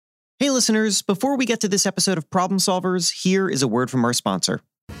Hey listeners, before we get to this episode of Problem Solvers, here is a word from our sponsor.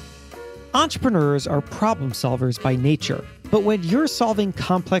 Entrepreneurs are problem solvers by nature, but when you're solving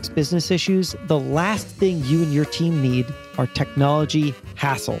complex business issues, the last thing you and your team need are technology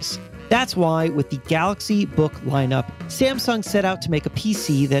hassles. That's why with the Galaxy Book lineup, Samsung set out to make a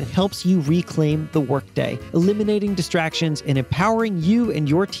PC that helps you reclaim the workday, eliminating distractions and empowering you and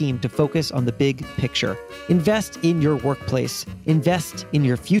your team to focus on the big picture. Invest in your workplace. Invest in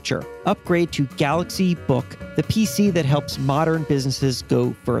your future. Upgrade to Galaxy Book, the PC that helps modern businesses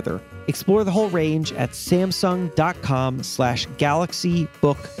go further. Explore the whole range at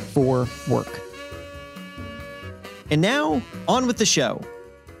samsung.com/galaxybook4work. And now, on with the show.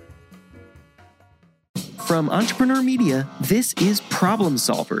 From Entrepreneur Media, this is Problem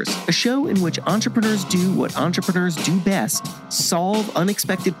Solvers, a show in which entrepreneurs do what entrepreneurs do best, solve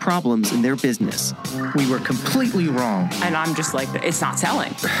unexpected problems in their business. We were completely wrong. And I'm just like, it's not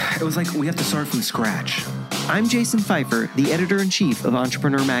selling. It was like we have to start from scratch. I'm Jason Pfeiffer, the editor-in-chief of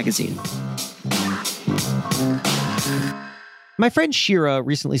Entrepreneur Magazine. My friend Shira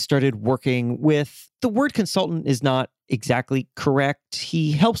recently started working with, the word consultant is not exactly correct.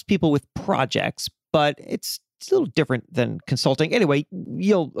 He helps people with projects, but it's a little different than consulting. Anyway,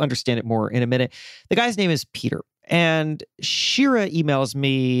 you'll understand it more in a minute. The guy's name is Peter. And Shira emails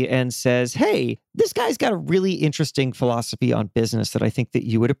me and says, hey, this guy's got a really interesting philosophy on business that I think that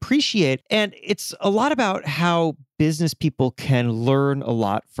you would appreciate. And it's a lot about how business people can learn a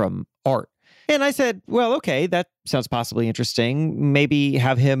lot from art. And I said, well, okay, that sounds possibly interesting. Maybe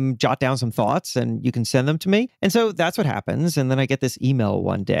have him jot down some thoughts and you can send them to me. And so that's what happens. And then I get this email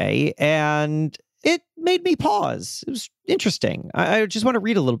one day and it made me pause. It was interesting. I just want to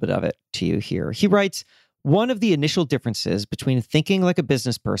read a little bit of it to you here. He writes, one of the initial differences between thinking like a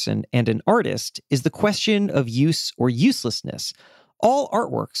business person and an artist is the question of use or uselessness. All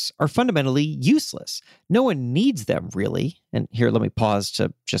artworks are fundamentally useless. No one needs them, really. And here, let me pause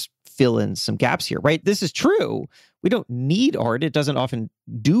to just fill in some gaps here, right? This is true. We don't need art. It doesn't often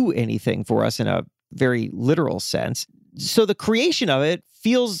do anything for us in a very literal sense. So the creation of it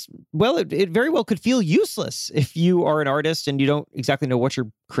feels, well, it very well could feel useless if you are an artist and you don't exactly know what you're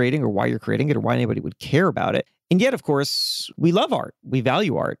creating or why you're creating it or why anybody would care about it. And yet, of course, we love art. We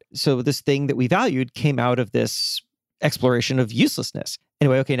value art. So this thing that we valued came out of this exploration of uselessness.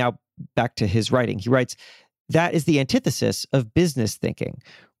 Anyway, okay, now back to his writing. He writes, that is the antithesis of business thinking.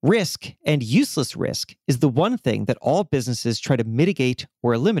 Risk and useless risk is the one thing that all businesses try to mitigate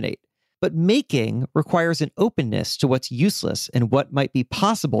or eliminate. But making requires an openness to what's useless and what might be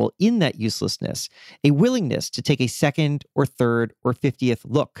possible in that uselessness, a willingness to take a second or third or 50th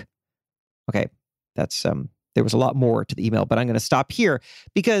look. Okay, that's there was a lot more to the email, but I'm going to stop here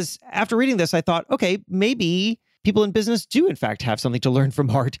because after reading this, I thought, okay, maybe people in business do in fact have something to learn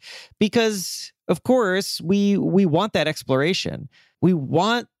from art because, of course, we want that exploration. We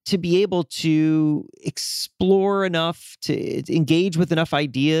want to be able to explore enough, to engage with enough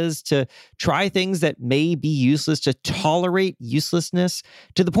ideas, to try things that may be useless, to tolerate uselessness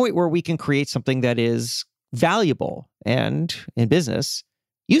to the point where we can create something that is valuable and, in business,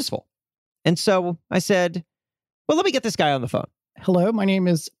 useful. And so I said, well, let me get this guy on the phone. Hello, my name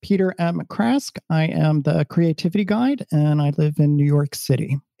is Peter M. Krask. I am the Creativity Guide, and I live in New York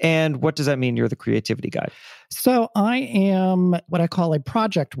City. And what does that mean, you're the Creativity Guide? So I am what I call a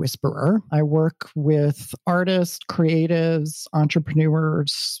project whisperer. I work with artists, creatives,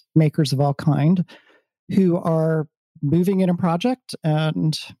 entrepreneurs, makers of all kind, who are moving in a project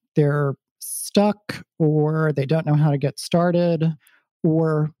and they're stuck or they don't know how to get started.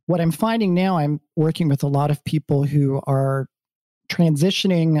 Or what I'm finding now, I'm working with a lot of people who are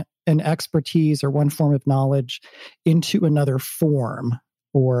transitioning an expertise or one form of knowledge into another form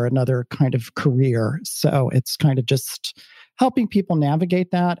or another kind of career. So it's kind of just helping people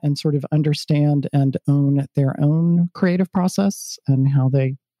navigate that and sort of understand and own their own creative process and how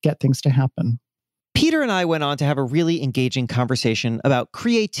they get things to happen. Peter and I went on to have a really engaging conversation about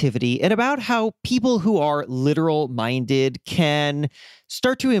creativity and about how people who are literal-minded can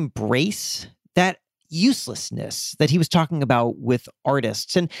start to embrace that uselessness that he was talking about with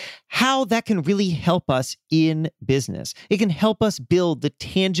artists and how that can really help us in business. It can help us build the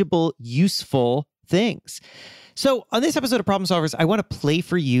tangible, useful things. So on this episode of Problem Solvers, I want to play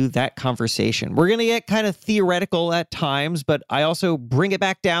for you that conversation. We're going to get kind of theoretical at times, but I also bring it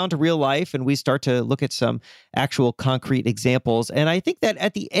back down to real life and we start to look at some actual concrete examples. And I think that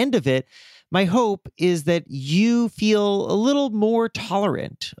at the end of it, my hope is that you feel a little more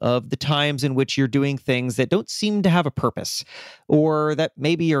tolerant of the times in which you're doing things that don't seem to have a purpose or that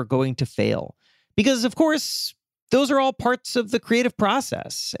maybe are going to fail. Because, of course, those are all parts of the creative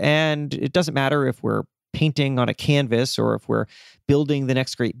process. And it doesn't matter if we're painting on a canvas or if we're building the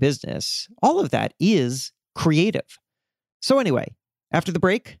next great business. All of that is creative. So anyway, after the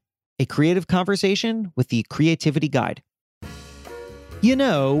break, a creative conversation with the Creativity Guide. You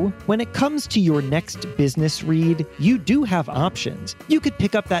know, when it comes to your next business read, you do have options. You could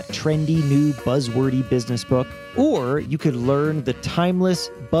pick up that trendy new buzzwordy business book, or you could learn the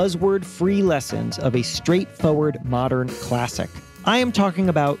timeless, buzzword-free lessons of a straightforward modern classic. I am talking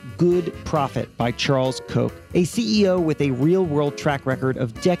about Good Profit by Charles Koch, a CEO with a real-world track record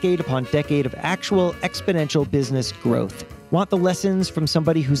of decade upon decade of actual exponential business growth. Want the lessons from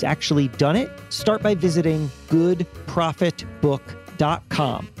somebody who's actually done it? Start by visiting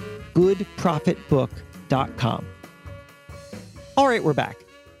goodprofitbook.com. goodprofitbook.com. All right, we're back.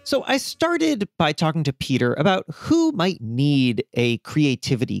 So I started by talking to Peter about who might need a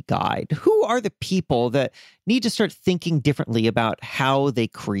creativity guide. Who are the people that need to start thinking differently about how they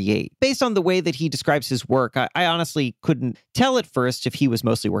create? Based on the way that he describes his work, I honestly couldn't tell at first if he was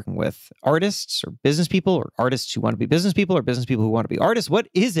mostly working with artists or business people, or artists who want to be business people, or business people who want to be artists. What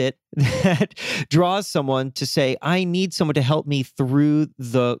is it that draws someone to say, I need someone to help me through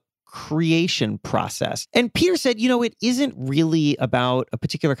the creation process? And Peter said, it isn't really about a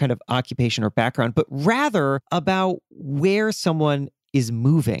particular kind of occupation or background, but rather about where someone is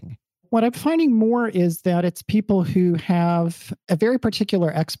moving. What I'm finding more is that it's people who have a very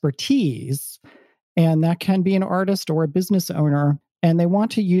particular expertise, and that can be an artist or a business owner, and they want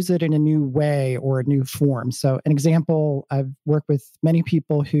to use it in a new way or a new form. So an example, I've worked with many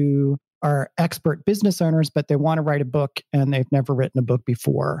people who are expert business owners, but they want to write a book and they've never written a book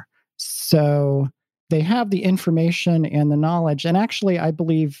before. So they have the information and the knowledge. And actually, I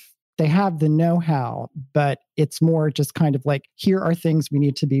believe they have the know-how, but it's more just kind of like, here are things we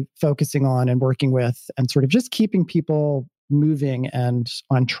need to be focusing on and working with, and sort of just keeping people moving and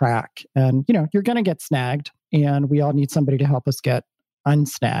on track. And, you're going to get snagged, and we all need somebody to help us get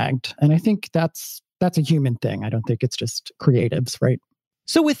unsnagged. And I think that's a human thing. I don't think it's just creatives, right?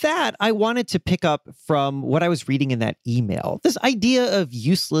 So with that, I wanted to pick up from what I was reading in that email, this idea of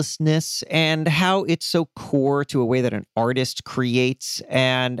uselessness and how it's so core to a way that an artist creates,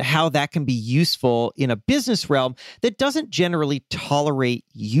 and how that can be useful in a business realm that doesn't generally tolerate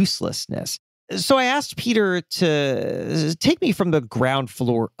uselessness. So I asked Peter to take me from the ground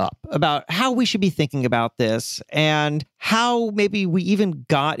floor up about how we should be thinking about this, and how maybe we even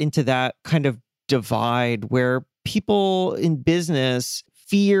got into that kind of divide where people in business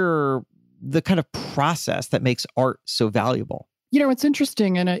fear the kind of process that makes art so valuable. It's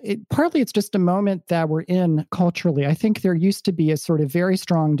interesting, and partly it's just a moment that we're in culturally. I think there used to be a sort of very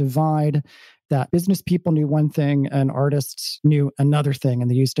strong divide that business people knew one thing and artists knew another thing, and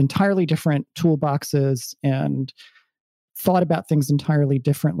they used entirely different toolboxes and thought about things entirely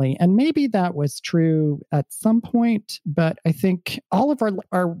differently. And maybe that was true at some point, but I think all of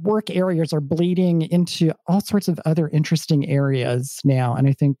our work areas are bleeding into all sorts of other interesting areas now. And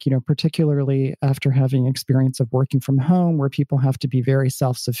I think, particularly after having experience of working from home, where people have to be very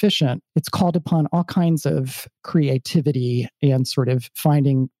self-sufficient, it's called upon all kinds of creativity and sort of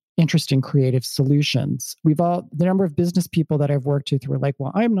finding interesting creative solutions. The number of business people that I've worked with who are like,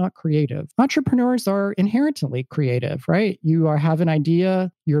 well, I'm not creative. Entrepreneurs are inherently creative, right? You have an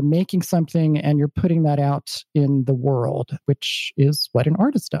idea, you're making something, and you're putting that out in the world, which is what an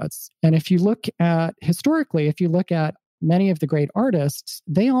artist does. And if you look at many of the great artists,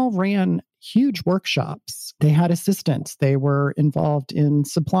 they all ran huge workshops. They had assistants. They were involved in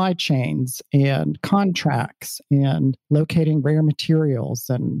supply chains and contracts and locating rare materials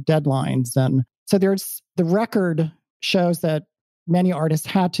and deadlines. And so the record shows that many artists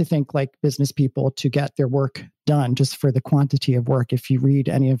had to think like business people to get their work done, just for the quantity of work. If you read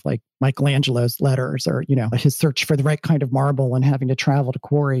any of like Michelangelo's letters, or, his search for the right kind of marble and having to travel to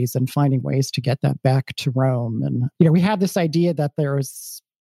quarries and finding ways to get that back to Rome. And, we have this idea that there's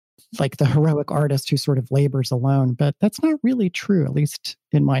like the heroic artist who sort of labors alone, but that's not really true, at least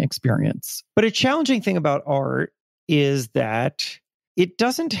in my experience. But a challenging thing about art is that it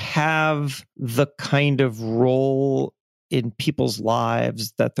doesn't have the kind of role in people's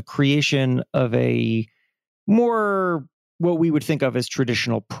lives that the creation of a more what we would think of as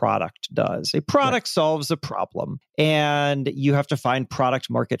traditional product does. A product solves a problem, and you have to find product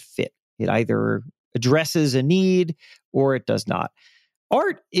market fit. It either addresses a need or it does not.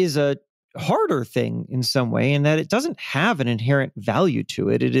 Art is a harder thing in some way, in that it doesn't have an inherent value to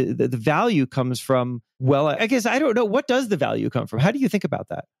it. The value comes from, well, I guess I don't know. What does the value come from? How do you think about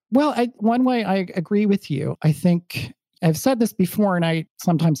that? Well, one way I agree with you. I think I've said this before, and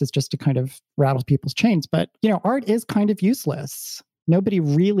sometimes it's just to kind of rattle people's chains, but art is kind of useless. Nobody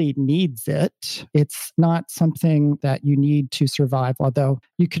really needs it. It's not something that you need to survive, although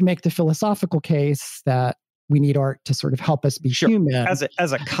you can make the philosophical case that we need art to sort of help us be human. As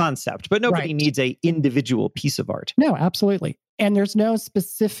a concept, but nobody needs a individual piece of art. No, absolutely. And there's no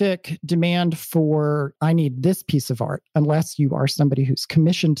specific demand for, I need this piece of art, unless you are somebody who's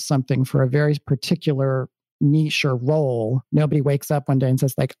commissioned something for a very particular niche or role. Nobody wakes up one day and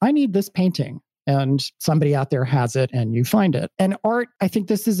says, like, I need this painting. And somebody out there has it and you find it. And art, I think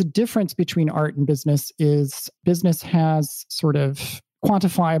this is a difference between art and business, is business has sort of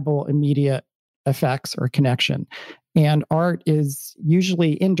quantifiable, immediate effects or connection. And art is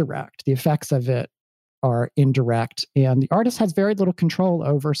usually indirect. The effects of it are indirect. And the artist has very little control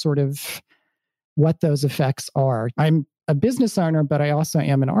over sort of what those effects are. I'm a business owner, but I also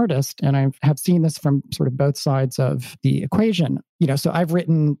am an artist. And I have seen this from sort of both sides of the equation. So I've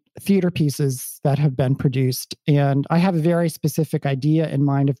written theater pieces that have been produced, and I have a very specific idea in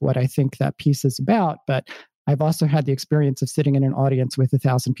mind of what I think that piece is about. But I've also had the experience of sitting in an audience with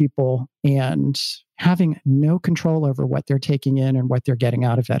 1,000 people and having no control over what they're taking in and what they're getting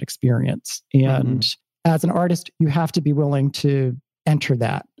out of that experience. And as an artist, you have to be willing to enter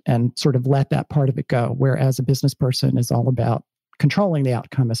that and sort of let that part of it go. Whereas a business person is all about controlling the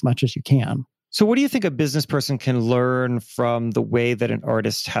outcome as much as you can. So what do you think a business person can learn from the way that an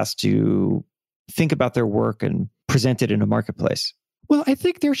artist has to think about their work and present it in a marketplace? Well, I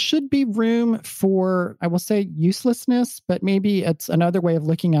think there should be room for, I will say, uselessness, but maybe it's another way of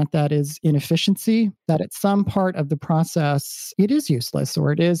looking at that is inefficiency, that at some part of the process, it is useless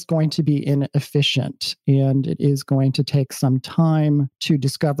or it is going to be inefficient, and it is going to take some time to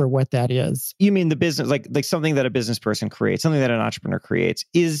discover what that is. You mean the business, like something that a business person creates, something that an entrepreneur creates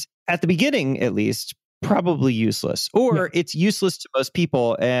is, at the beginning at least, probably useless, or it's useless to most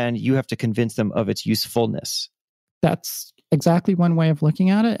people and you have to convince them of its usefulness. That's exactly one way of looking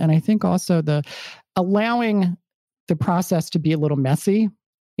at it. And I think also allowing the process to be a little messy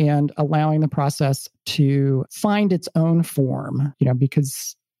and allowing the process to find its own form,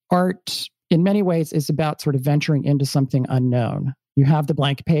 because art in many ways is about sort of venturing into something unknown. You have the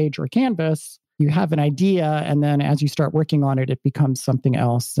blank page or canvas, you have an idea, and then as you start working on it, it becomes something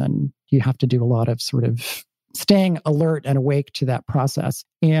else. And you have to do a lot of sort of staying alert and awake to that process.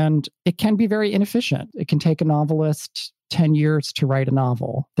 And it can be very inefficient. It can take a novelist 10 years to write a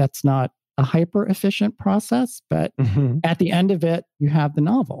novel. That's not a hyper efficient process, but at the end of it, you have the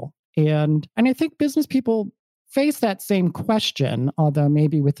novel. And I think business people face that same question, although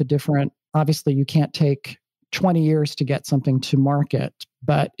maybe with a different, obviously you can't take 20 years to get something to market.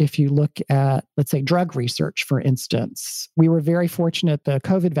 But if you look at, let's say, drug research, for instance, we were very fortunate the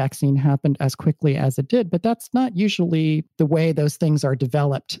COVID vaccine happened as quickly as it did, but that's not usually the way those things are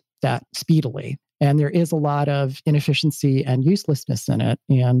developed that speedily. And there is a lot of inefficiency and uselessness in it,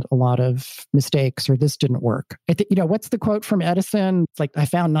 and a lot of mistakes, or this didn't work. I think, what's the quote from Edison? It's like, I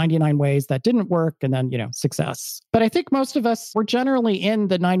found 99 ways that didn't work, and then, success. But I think most of us, we're generally in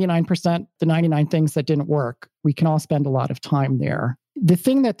the 99%, the 99 things that didn't work. We can all spend a lot of time there. The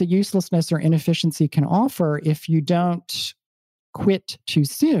thing that the uselessness or inefficiency can offer, if you don't quit too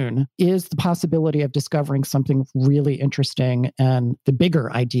soon, is the possibility of discovering something really interesting and the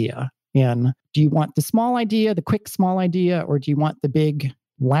bigger idea. And do you want the small idea, the quick small idea, or do you want the big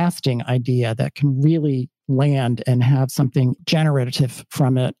lasting idea that can really land and have something generative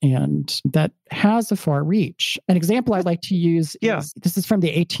from it and that has a far reach? An example I like to use is, this is from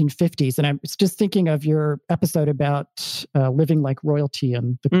the 1850s, and I'm just thinking of your episode about living like royalty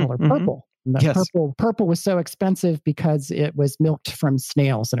and the color purple. And the purple was so expensive because it was milked from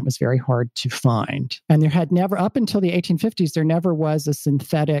snails and it was very hard to find. And there had never, up until the 1850s, there never was a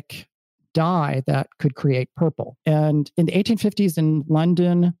synthetic dye that could create purple. And in the 1850s in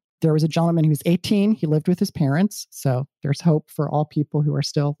London, there was a gentleman who was 18. He lived with his parents. So there's hope for all people who are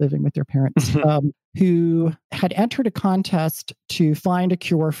still living with their parents, who had entered a contest to find a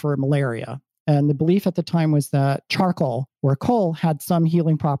cure for malaria. And the belief at the time was that charcoal or coal had some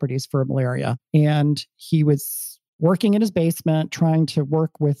healing properties for malaria. And he was working in his basement, trying to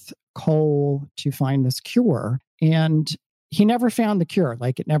work with coal to find this cure. And he never found the cure,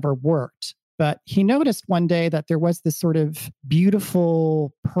 like it never worked. But he noticed one day that there was this sort of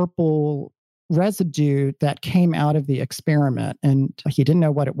beautiful purple residue that came out of the experiment. And he didn't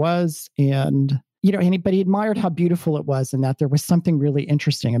know what it was. And, but he admired how beautiful it was and that there was something really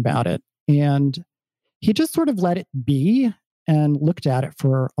interesting about it. And he just sort of let it be and looked at it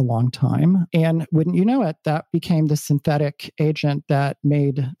for a long time. And wouldn't you know it, that became the synthetic agent that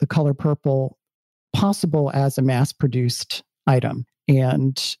made the color purple possible as a mass-produced item.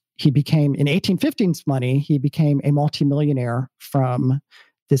 And he became, in 1815's money, he became a multimillionaire from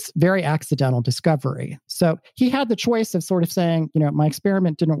this very accidental discovery. So he had the choice of sort of saying, my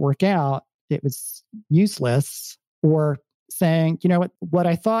experiment didn't work out, it was useless, or saying, what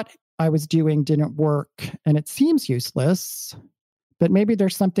I thought I was doing didn't work and it seems useless, but maybe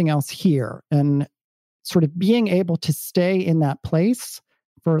there's something else here. And sort of being able to stay in that place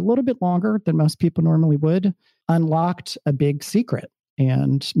for a little bit longer than most people normally would unlocked a big secret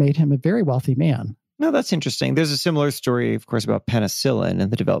and made him a very wealthy man. No, that's interesting. There's a similar story, of course, about penicillin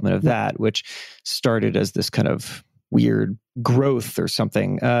and the development of that, which started as this kind of weird growth or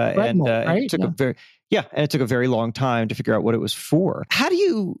something. It took it took a very long time to figure out what it was for. How do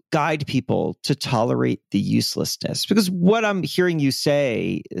you guide people to tolerate the uselessness? Because what I'm hearing you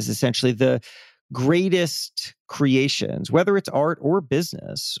say is essentially the greatest creations, whether it's art or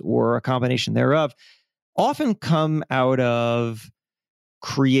business or a combination thereof, often come out of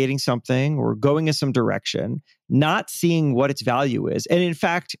creating something or going in some direction, not seeing what its value is. And in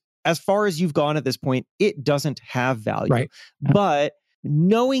fact, as far as you've gone at this point, it doesn't have value. Right. But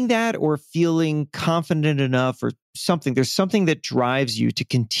knowing that or feeling confident enough or something, there's something that drives you to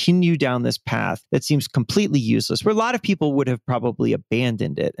continue down this path that seems completely useless, where a lot of people would have probably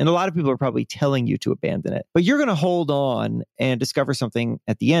abandoned it. And a lot of people are probably telling you to abandon it. But you're going to hold on and discover something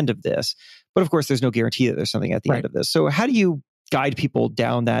at the end of this. But of course, there's no guarantee that there's something at the end of this. So how do you guide people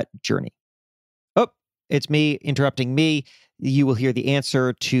down that journey? Oh, it's me interrupting me. You will hear the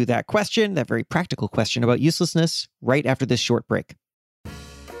answer to that question, that very practical question about uselessness, right after this short break.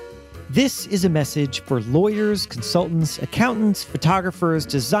 This is a message for lawyers, consultants, accountants, photographers,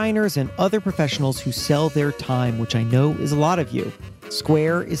 designers, and other professionals who sell their time, which I know is a lot of you.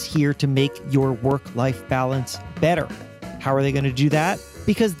 Square is here to make your work-life balance better. How are they going to do that?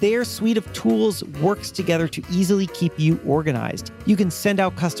 Because their suite of tools works together to easily keep you organized. You can send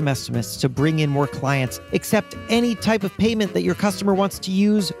out custom estimates to bring in more clients, accept any type of payment that your customer wants to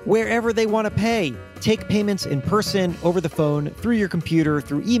use wherever they want to pay. Take payments in person, over the phone, through your computer,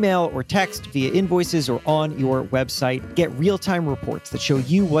 through email or text, via invoices or on your website. Get real-time reports that show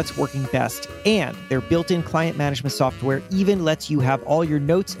you what's working best. And their built-in client management software even lets you have all your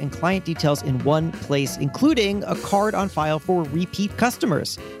notes and client details in one place, including a card on file for repeat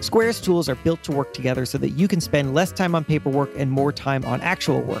customers. Square's tools are built to work together so that you can spend less time on paperwork and more time on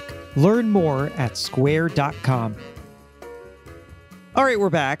actual work. Learn more at square.com. All right, we're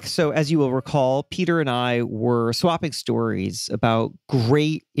back. So as you will recall, Peter and I were swapping stories about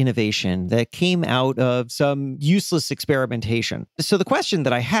great innovation that came out of some useless experimentation. So the question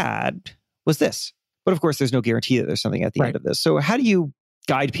that I had was this, but of course there's no guarantee that there's something at the end of this. So how do you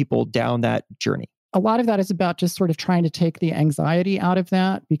guide people down that journey? A lot of that is about just sort of trying to take the anxiety out of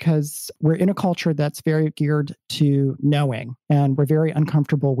that, because we're in a culture that's very geared to knowing, and we're very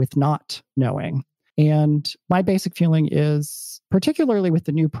uncomfortable with not knowing. And my basic feeling is, particularly with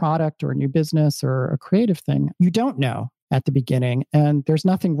the new product or a new business or a creative thing, you don't know at the beginning. And there's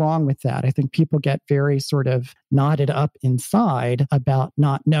nothing wrong with that. I think people get very sort of knotted up inside about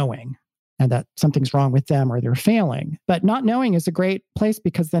not knowing and that something's wrong with them or they're failing. But not knowing is a great place,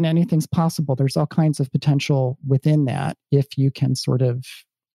 because then anything's possible. There's all kinds of potential within that if you can sort of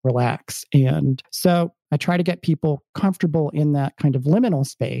relax. And so I try to get people comfortable in that kind of liminal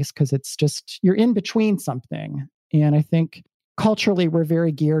space, because it's just, you're in between something. And I think culturally, we're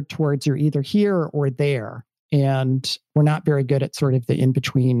very geared towards you're either here or there. And we're not very good at sort of the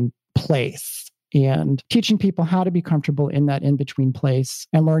in-between place. And teaching people how to be comfortable in that in-between place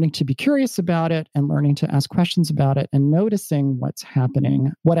and learning to be curious about it and learning to ask questions about it and noticing what's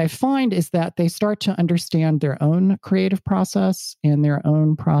happening. What I find is that they start to understand their own creative process and their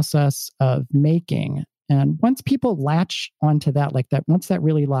own process of making. And once people latch onto that, like that, once that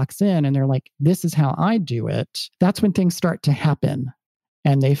really locks in and they're like, this is how I do it, that's when things start to happen.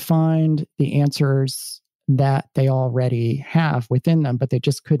 And they find the answers that they already have within them, but they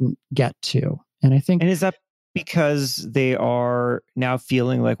just couldn't get to. And I think... And is that because they are now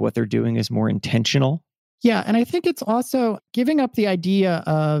feeling like what they're doing is more intentional? Yeah. And I think it's also giving up the idea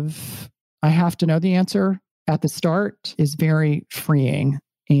of, I have to know the answer at the start is very freeing.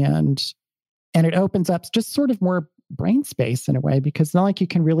 And it opens up just sort of more brain space in a way, because it's not like you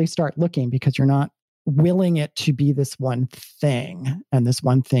can really start looking, because you're not willing it to be this one thing and this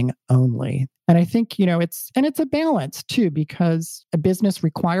one thing only. And I think, it's a balance too, because a business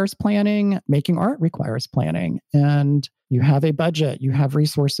requires planning, making art requires planning, and you have a budget, you have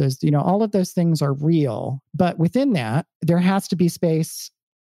resources, all of those things are real. But within that, there has to be space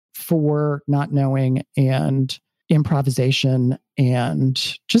for not knowing and improvisation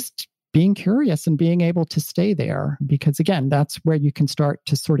and just being curious and being able to stay there. Because again, that's where you can start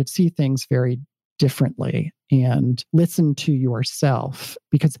to sort of see things very differently and listen to yourself,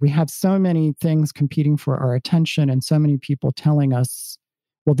 because we have so many things competing for our attention and so many people telling us,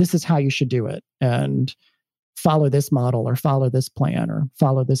 well, this is how you should do it, and follow this model or follow this plan or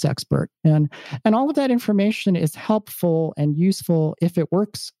follow this expert. And all of that information is helpful and useful if it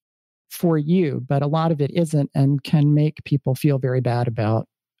works for you, but a lot of it isn't and can make people feel very bad about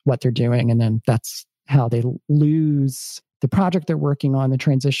what they're doing. And then that's how they lose the project they're working on, the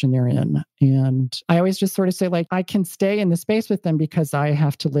transition they're in. And I always just sort of say, like, I can stay in the space with them because I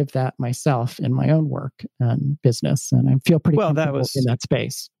have to live that myself in my own work and business. And I feel pretty comfortable in that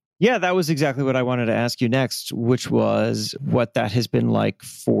space. Yeah, that was exactly what I wanted to ask you next, which was what that has been like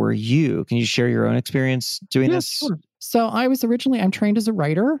for you. Can you share your own experience doing this? Sure. So I'm trained as a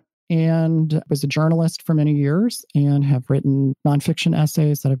writer and was a journalist for many years and have written nonfiction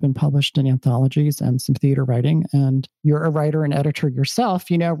essays that have been published in anthologies and some theater writing. And you're a writer and editor yourself.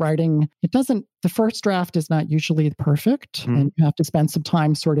 Writing, the first draft is not usually perfect. And you have to spend some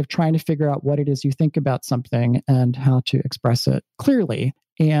time sort of trying to figure out what it is you think about something and how to express it clearly.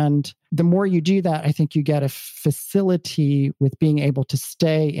 And the more you do that, I think you get a facility with being able to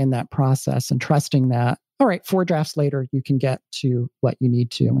stay in that process and trusting that, all right, 4 drafts later, you can get to what you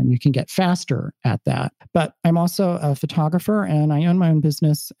need to, and you can get faster at that. But I'm also a photographer, and I own my own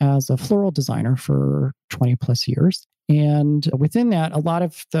business as a floral designer for 20 plus years. And within that, a lot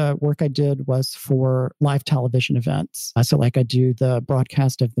of the work I did was for live television events. So like I do the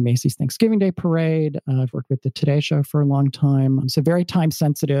broadcast of the Macy's Thanksgiving Day Parade. I've worked with the Today Show for a long time. So very time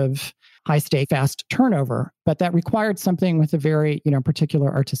sensitive, high stake, fast turnover. But that required something with a very,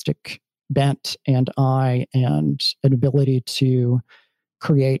 particular artistic bent and eye and an ability to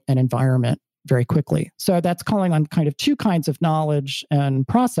create an environment very quickly. So that's calling on kind of 2 kinds of knowledge and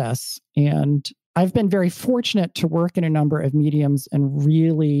process. And I've been very fortunate to work in a number of mediums and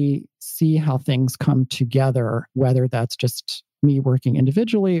really see how things come together, whether that's just me working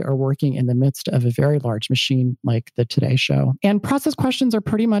individually or working in the midst of a very large machine like the Today Show. And process questions are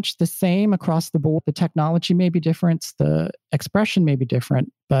pretty much the same across the board. The technology may be different, the expression may be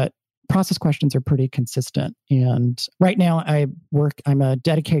different, but process questions are pretty consistent. And right now I'm a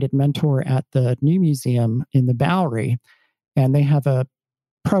dedicated mentor at the New Museum in the Bowery, and they have a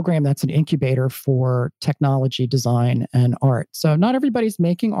program that's an incubator for technology, design, and art. So not everybody's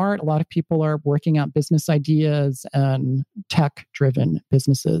making art. A lot of people are working out business ideas and tech-driven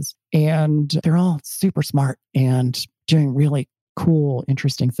businesses. And they're all super smart and doing really cool,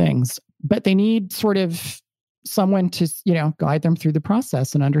 interesting things. But they need sort of someone to, guide them through the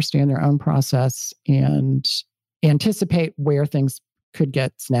process and understand their own process and anticipate where things could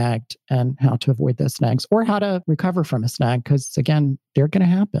get snagged and how to avoid those snags or how to recover from a snag, because again, they're going to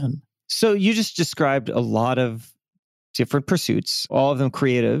happen. So you just described a lot of different pursuits, all of them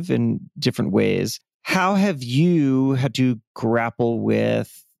creative in different ways. How have you had to grapple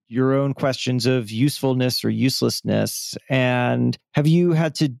with your own questions of usefulness or uselessness? And have you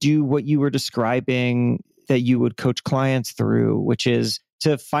had to do what you were describing that you would coach clients through, which is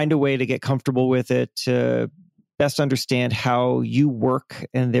to find a way to get comfortable with it, to best understand how you work,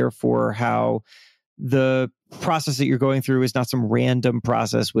 and therefore how the process that you're going through is not some random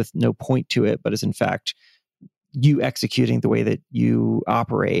process with no point to it, but is in fact you executing the way that you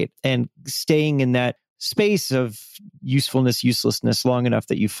operate and staying in that space of usefulness, uselessness long enough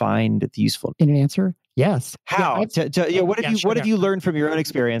that you find the useful. In an answer, yes. How? What have you learned from your own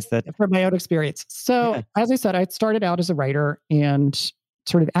experience? From my own experience. So, as I said, I started out as a writer and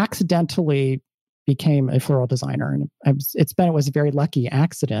sort of accidentally became a floral designer. And it was a very lucky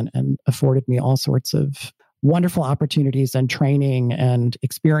accident and afforded me all sorts of wonderful opportunities and training and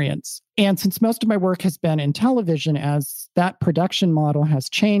experience. And since most of my work has been in television, as that production model has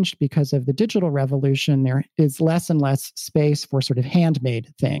changed because of the digital revolution, there is less and less space for sort of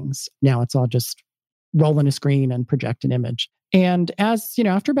handmade things. Now it's all just roll in a screen and project an image. And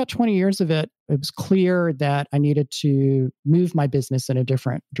after about 20 years of it, it was clear that I needed to move my business in a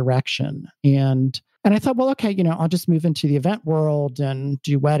different direction. And I thought, well, okay, I'll just move into the event world and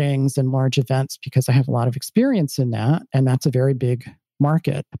do weddings and large events because I have a lot of experience in that. And that's a very big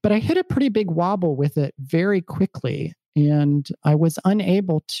market. But I hit a pretty big wobble with it very quickly. And I was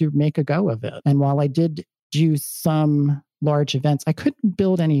unable to make a go of it. And while I did do some large events, I couldn't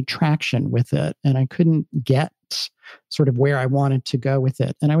build any traction with it. And I couldn't get sort of where I wanted to go with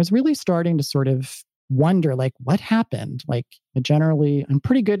it. And I was really starting to sort of wonder, like, what happened? Like, generally, I'm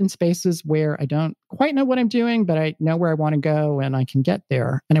pretty good in spaces where I don't quite know what I'm doing, but I know where I want to go and I can get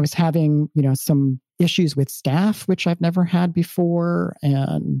there. And I was having, some issues with staff, which I've never had before,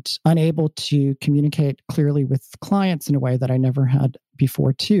 and unable to communicate clearly with clients in a way that I never had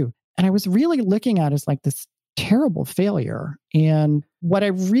before, too. And I was really looking at it as like this terrible failure. And what I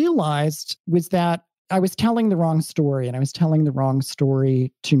realized was that I was telling the wrong story, and I was telling the wrong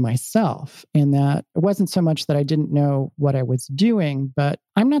story to myself. And that it wasn't so much that I didn't know what I was doing, but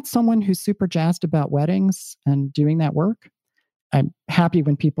I'm not someone who's super jazzed about weddings and doing that work. I'm happy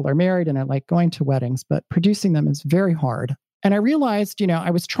when people are married and I like going to weddings, but producing them is very hard. And I realized,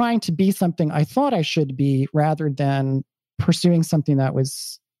 I was trying to be something I thought I should be rather than pursuing something that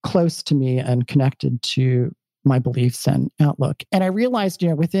was close to me and connected to my beliefs and outlook. And I realized,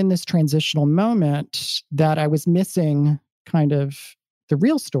 within this transitional moment that I was missing kind of the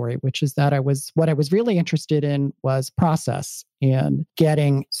real story, which is that what I was really interested in was process and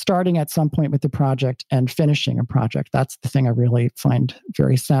starting at some point with the project and finishing a project. That's the thing I really find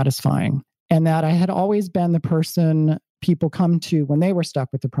very satisfying. And that I had always been the person people come to when they were stuck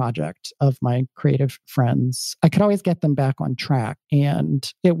with the project of my creative friends. I could always get them back on track.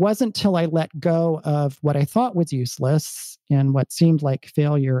 And it wasn't till I let go of what I thought was useless and what seemed like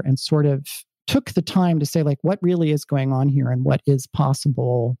failure and sort of took the time to say, like, what really is going on here and what is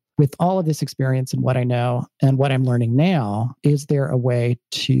possible with all of this experience and what I know and what I'm learning now. Is there a way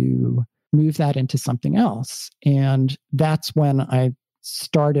to move that into something else? And that's when I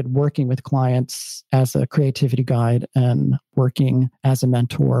started working with clients as a creativity guide and working as a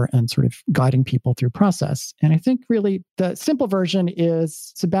mentor and sort of guiding people through process. And I think really the simple version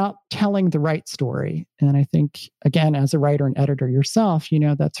is it's about telling the right story. And I think, again, as a writer and editor yourself,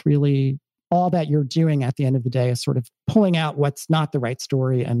 that's really all that you're doing at the end of the day is sort of pulling out what's not the right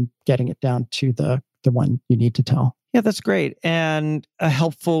story and getting it down to the one you need to tell. Yeah, that's great. And a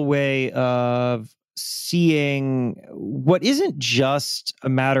helpful way of seeing what isn't just a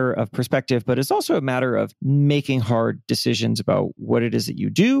matter of perspective, but it's also a matter of making hard decisions about what it is that you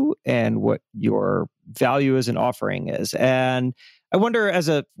do and what your value as an offering is. And I wonder, as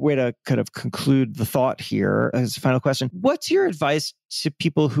a way to kind of conclude the thought here, as a final question, what's your advice to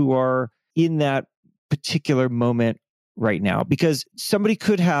people who are in that particular moment right now? Because somebody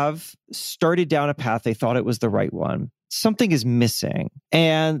could have started down a path they thought it was the right one. Something is missing.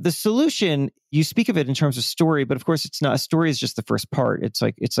 And the solution, you speak of it in terms of story, but of course it's not. A story is just the first part. It's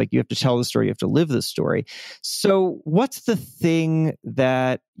like you have to tell the story, you have to live the story. So what's the thing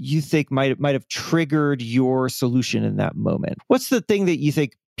that you think might have triggered your solution in that moment? What's the thing that you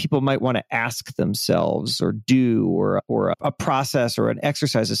think people might want to ask themselves or do, or a process or an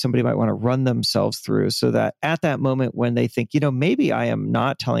exercise that somebody might want to run themselves through, so that at that moment when they think, maybe I am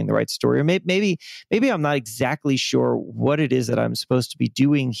not telling the right story, or maybe I'm not exactly sure what it is that I'm supposed to be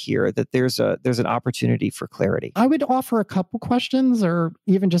doing here, that there's an opportunity for clarity? I would offer a couple questions or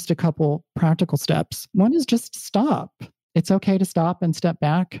even just a couple practical steps. One is just stop. It's okay to stop and step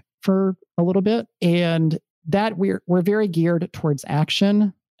back for a little bit. And that we're very geared towards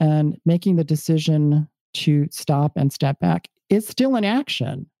action. And making the decision to stop and step back is still an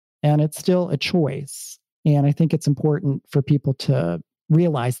action and it's still a choice. And I think it's important for people to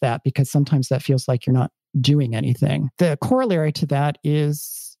realize that, because sometimes that feels like you're not doing anything. The corollary to that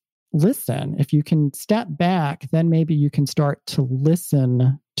is listen. If you can step back, then maybe you can start to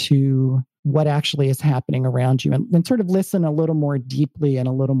listen to what actually is happening around you and sort of listen a little more deeply and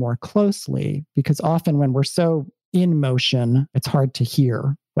a little more closely, because often when we're so in motion, it's hard to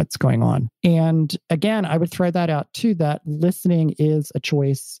hear what's going on. And again, I would throw that out too, that listening is a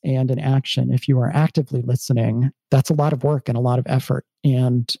choice and an action. If you are actively listening, that's a lot of work and a lot of effort.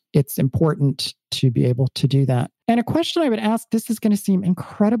 And it's important to be able to do that. And a question I would ask, this is going to seem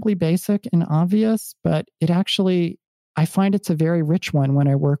incredibly basic and obvious, but I find it's a very rich one when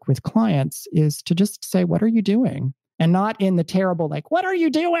I work with clients, is to just say, what are you doing? And not in the terrible, like, what are you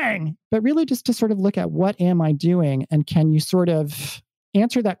doing? But really just to sort of look at, what am I doing? And can you sort of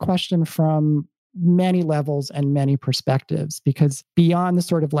answer that question from many levels and many perspectives? Because beyond the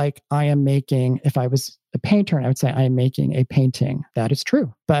sort of like, I am making, if I was a painter and I would say I am making a painting, that is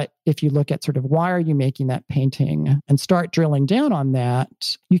true. But if you look at sort of why are you making that painting and start drilling down on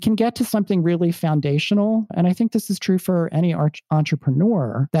that, you can get to something really foundational. And I think this is true for any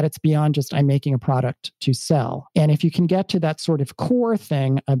entrepreneur, that it's beyond just I'm making a product to sell. And if you can get to that sort of core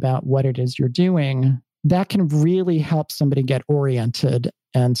thing about what it is you're doing, that can really help somebody get oriented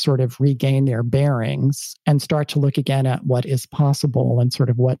and sort of regain their bearings and start to look again at what is possible and sort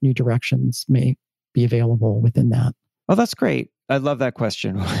of what new directions may be available within that. Oh, that's great. I love that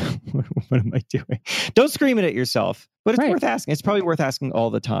question. What am I doing? Don't scream it at yourself, but it's worth asking. It's probably worth asking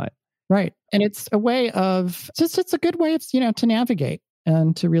all the time. Right. And it's a way of, it's a good way of, to navigate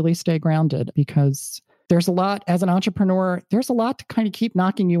and to really stay grounded, because there's a lot, as an entrepreneur, there's a lot to kind of keep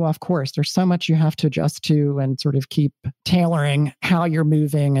knocking you off course. There's so much you have to adjust to and sort of keep tailoring how you're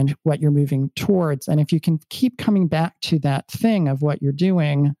moving and what you're moving towards. And if you can keep coming back to that thing of what you're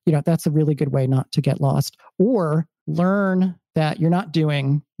doing, that's a really good way not to get lost, or learn that you're not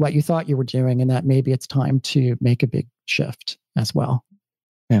doing what you thought you were doing and that maybe it's time to make a big shift as well.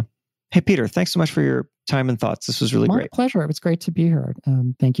 Yeah. Hey, Peter, thanks so much for your time and thoughts. This was really great. My pleasure. It was great to be here.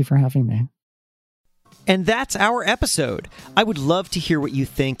 Thank you for having me. And that's our episode. I would love to hear what you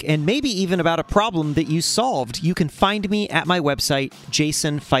think, and maybe even about a problem that you solved. You can find me at my website,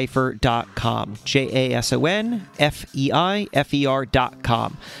 jasonfeifer.com.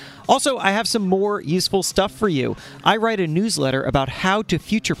 JASONFEIFER.com. Also, I have some more useful stuff for you. I write a newsletter about how to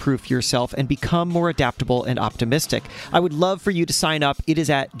future-proof yourself and become more adaptable and optimistic. I would love for you to sign up. It is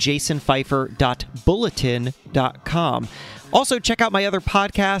at jasonfeifer.bulletin.com. Also, check out my other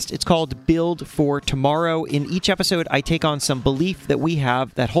podcast. It's called Build for Tomorrow. In each episode, I take on some belief that we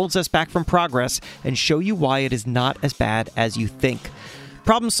have that holds us back from progress and show you why it is not as bad as you think.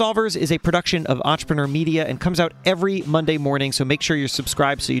 Problem Solvers is a production of Entrepreneur Media and comes out every Monday morning, so make sure you're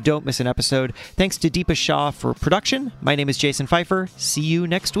subscribed so you don't miss an episode. Thanks to Deepa Shah for production. My name is Jason Feifer. See you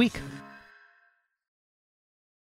next week.